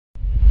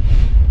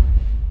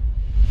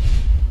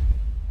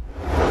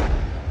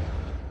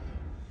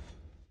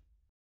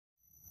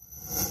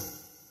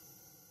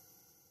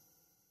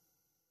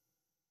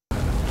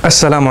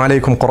Assalamu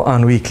alaikum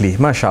Quran Weekly,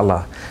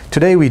 mashallah.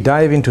 Today we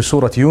dive into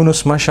Surah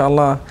Yunus,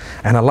 mashallah,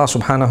 and Allah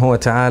subhanahu wa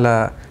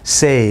ta'ala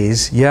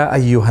says, Ya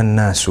ayyuhan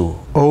nasu,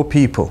 O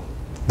people.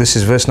 This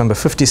is verse number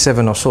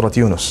 57 of Surah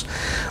Yunus.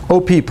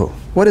 O people.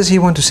 What does he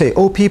want to say?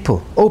 O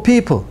people, O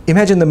people.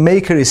 Imagine the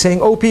maker is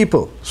saying, O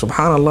people,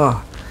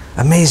 subhanallah.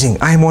 Amazing,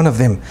 I'm one of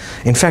them.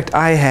 In fact,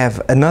 I have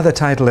another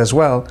title as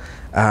well,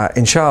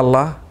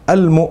 inshallah,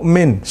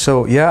 Al-Mu'min.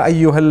 So, Ya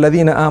ayyuhal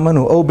ladhina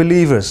amanu, O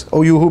believers,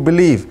 O you who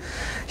believe.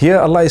 Here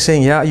Allah is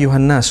saying, Ya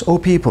ayyuhan nas, O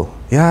people,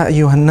 Ya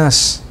ayyuhan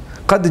nas,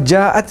 qad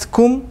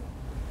ja'atkum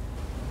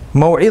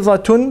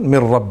maw'idhatun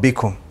min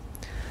rabbikum.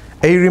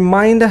 A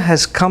reminder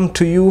has come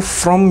to you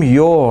from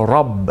your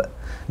Rabb.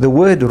 The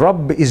word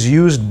Rabb is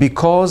used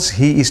because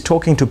he is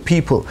talking to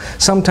people.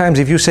 Sometimes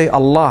if you say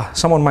Allah,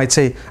 someone might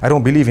say, I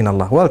don't believe in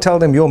Allah. Well, tell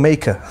them your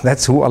maker.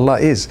 That's who Allah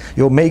is.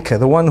 Your maker,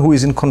 the one who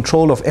is in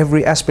control of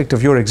every aspect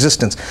of your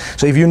existence.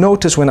 So if you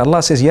notice when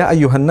Allah says, Ya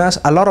ayyuhan nas,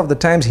 a lot of the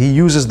times he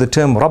uses the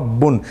term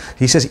Rabbun.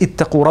 He says,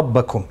 Ittaqu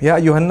rabbakum. Ya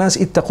ayyuhan nas,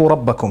 ittaqu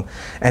rabbakum.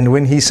 And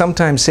when he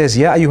sometimes says,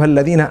 Ya ayyuhal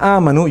ladhina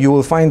amanu, you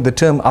will find the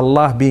term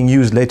Allah being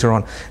used later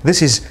on.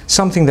 This is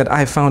something that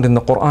I found in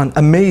the Quran.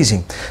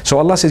 Amazing. So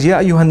Allah says, Ya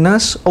ayyuhan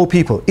nas, O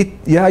people,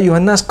 Ya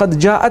ayyuhan nas qad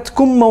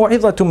ja'atkum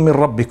maw'idhatun min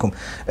rabbikum.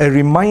 A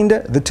reminder,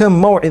 the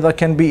term maw'idha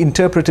can be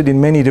interpreted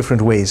in many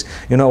different ways.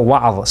 You know,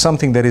 wa'adh,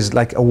 something that is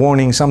like a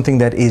warning, something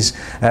that is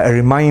a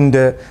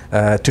reminder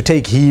to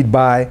take heed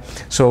by.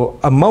 So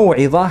a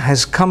maw'idha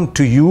has come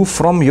to you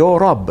from your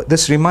Rabb,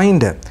 this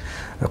reminder.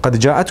 قَدْ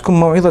جَاءَتْكُمْ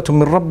مَوْعِظَةٌ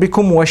مِّن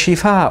رَبِّكُمْ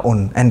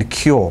وَشِفَاءٌ. And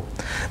cure.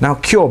 Now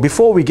cure,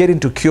 before we get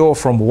into cure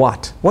from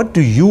what? What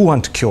do you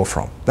want cure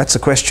from? That's the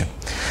question.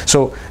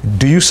 So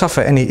do you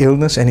suffer any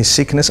illness, any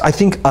sickness? I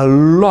think a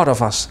lot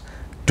of us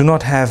do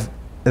not have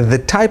the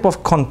type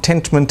of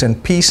contentment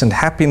and peace and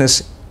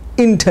happiness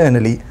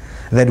internally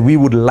that we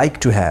would like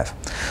to have.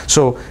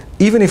 So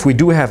even if we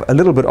do have a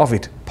little bit of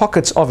it,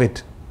 pockets of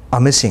it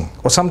are missing,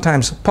 or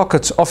sometimes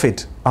pockets of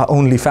it are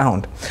only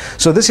found.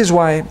 So this is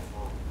why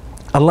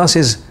Allah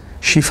says,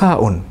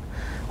 Shifa'un.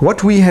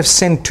 What we have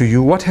sent to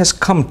you, what has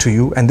come to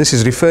you, and this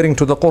is referring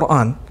to the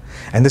Quran,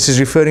 and this is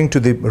referring to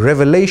the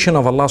revelation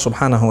of Allah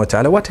subhanahu wa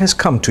ta'ala, what has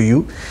come to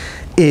you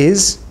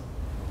is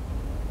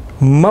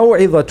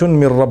Maw'idhatun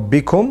min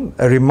rabbikum,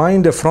 a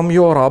reminder from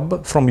your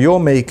Rabb, from your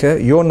maker,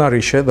 your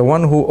nourisher, the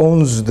one who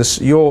owns this,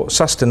 your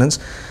sustenance,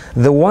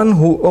 the one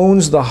who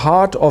owns the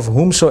heart of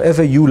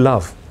whomsoever you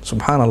love.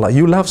 Subhanallah.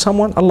 You love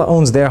someone, Allah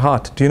owns their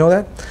heart. Do you know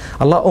that?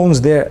 Allah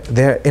owns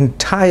their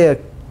entire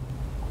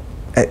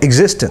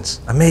existence.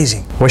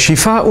 Amazing.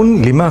 وَشِفَاءٌ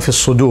لِمَا فِي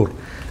الصُّدُورِ.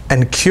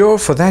 And cure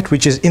for that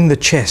which is in the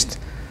chest.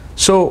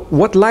 So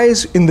what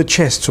lies in the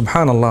chest,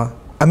 subhanallah,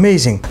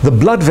 amazing. The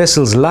blood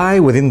vessels lie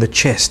within the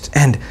chest,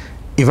 and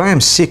if I am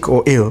sick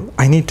or ill,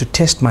 I need to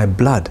test my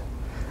blood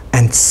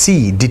and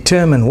see,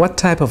 determine what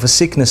type of a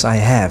sickness I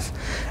have.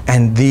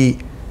 And the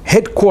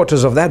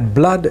headquarters of that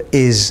blood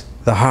is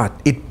the heart.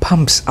 It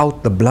pumps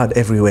out the blood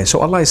everywhere. So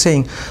Allah is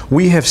saying,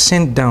 we have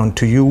sent down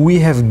to you, we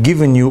have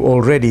given you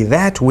already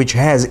that which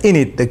has in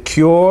it the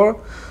cure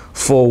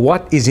for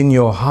what is in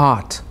your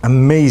heart.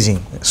 Amazing.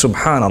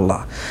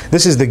 Subhanallah.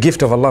 This is the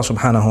gift of Allah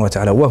subhanahu wa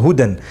ta'ala.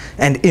 Wahudan.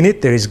 And in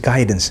it there is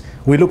guidance.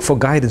 We look for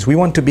guidance. We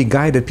want to be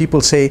guided.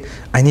 People say,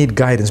 I need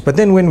guidance. But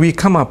then when we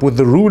come up with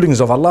the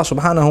rulings of Allah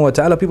subhanahu wa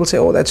ta'ala, people say,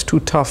 oh, that's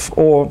too tough,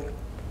 or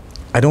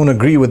I don't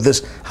agree with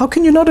this. How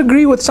can you not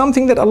agree with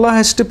something that Allah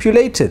has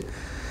stipulated?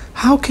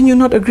 How can you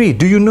not agree?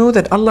 Do you know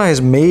that Allah has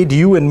made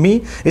you and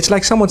me? It's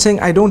like someone saying,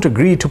 I don't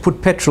agree to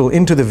put petrol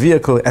into the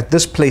vehicle at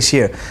this place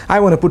here. I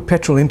want to put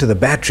petrol into the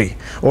battery.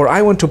 Or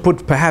I want to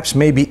put perhaps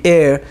maybe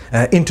air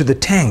into the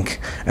tank.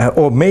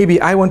 Or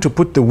maybe I want to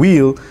put the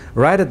wheel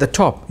right at the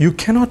top. You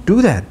cannot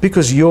do that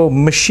because your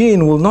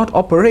machine will not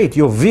operate.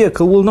 Your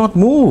vehicle will not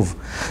move.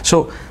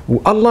 So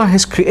Allah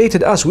has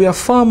created us. We are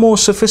far more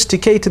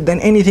sophisticated than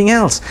anything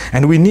else.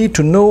 And we need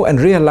to know and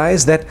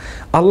realize that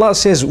Allah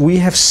says, we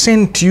have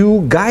sent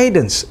you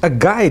guidance, a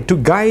guide to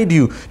guide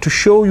you, to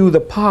show you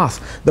the path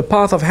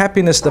of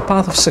happiness, the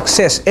path of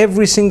success,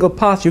 every single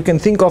path you can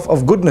think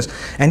of goodness,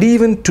 and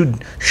even to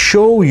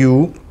show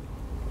you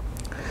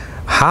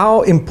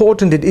how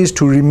important it is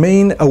to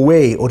remain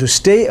away or to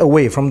stay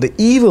away from the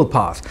evil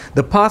path.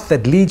 The path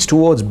that leads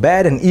towards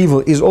bad and evil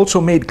is also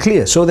made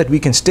clear so that we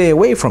can stay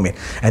away from it.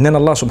 And then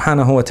Allah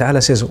subhanahu wa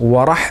ta'ala says,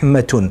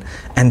 وَرَحْمَةٌ,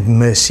 and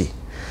mercy.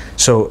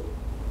 So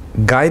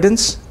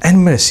guidance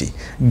and mercy.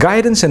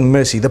 Guidance and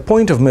mercy, the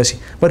point of mercy.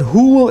 But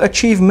who will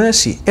achieve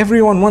mercy?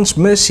 Everyone wants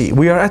mercy.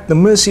 We are at the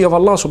mercy of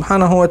Allah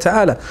subhanahu wa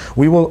ta'ala.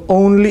 We will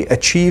only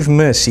achieve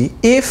mercy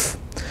if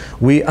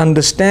we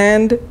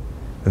understand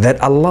that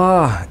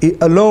Allah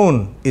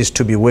alone is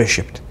to be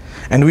worshipped,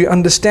 and we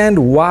understand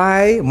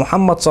why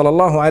Muhammad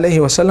sallallahu alayhi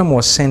wasallam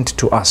was sent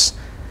to us.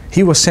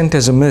 He was sent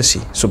as a mercy,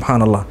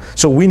 subhanallah.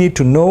 So we need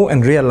to know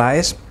and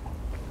realize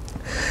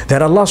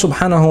that Allah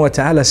subhanahu wa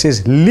ta'ala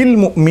says,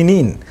 lil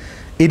mu'minin.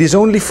 It is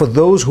only for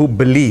those who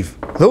believe.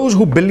 Those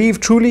who believe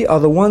truly are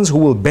the ones who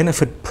will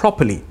benefit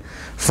properly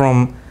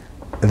from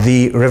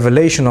the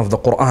revelation of the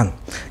Quran.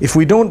 If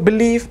we don't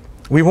believe,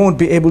 we won't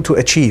be able to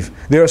achieve.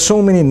 There are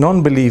so many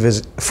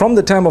non-believers from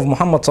the time of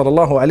Muhammad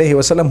sallallahu alaihi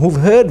wasallam who've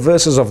heard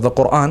verses of the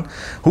Quran,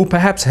 who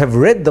perhaps have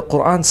read the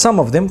Quran, some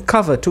of them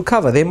cover to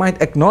cover. They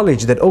might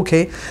acknowledge that,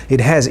 okay,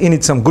 it has in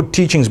it some good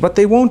teachings, but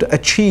they won't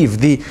achieve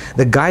the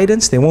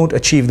guidance, they won't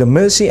achieve the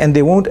mercy, and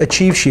they won't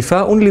achieve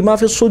shifa'un lima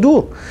fi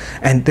sudur,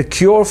 and the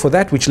cure for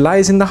that which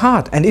lies in the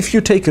heart. And if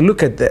you take a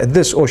look at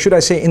this, or should I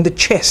say in the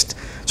chest,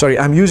 sorry,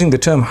 I'm using the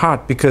term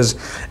heart because,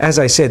 as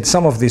I said,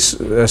 some of these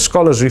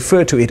scholars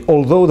refer to it,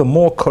 although the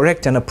more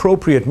correct and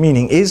appropriate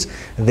meaning is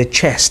the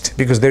chest,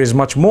 because there is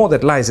much more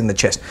that lies in the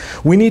chest.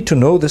 We need to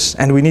know this,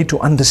 and we need to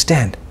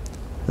understand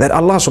that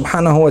Allah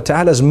subhanahu wa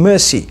ta'ala's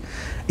mercy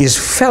is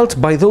felt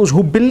by those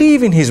who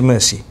believe in His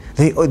mercy.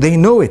 They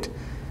know it.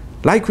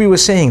 Like we were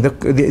saying,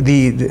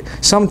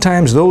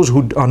 sometimes those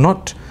who are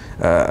not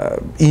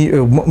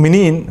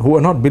mu'mineen, who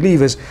are not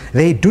believers,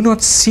 they do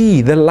not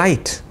see the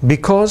light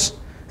because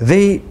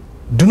they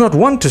do not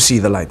want to see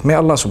the light. May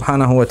Allah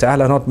subhanahu wa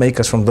ta'ala not make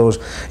us from those.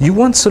 You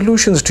want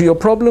solutions to your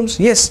problems?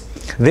 Yes,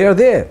 they are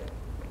there.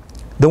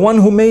 The one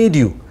who made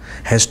you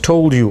has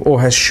told you,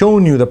 or has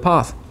shown you the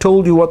path,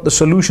 told you what the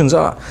solutions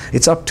are.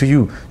 It's up to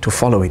you to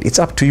follow it. It's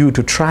up to you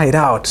to try it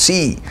out,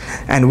 see.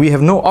 And we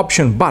have no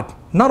option but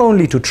not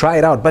only to try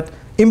it out, but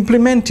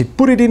implement it,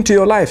 put it into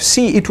your life,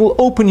 see, it will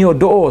open your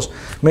doors.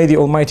 May the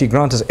Almighty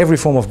grant us every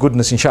form of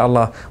goodness,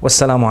 inshallah.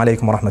 Wassalamu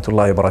alaikum wa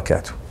rahmatullahi wa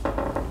barakatuh.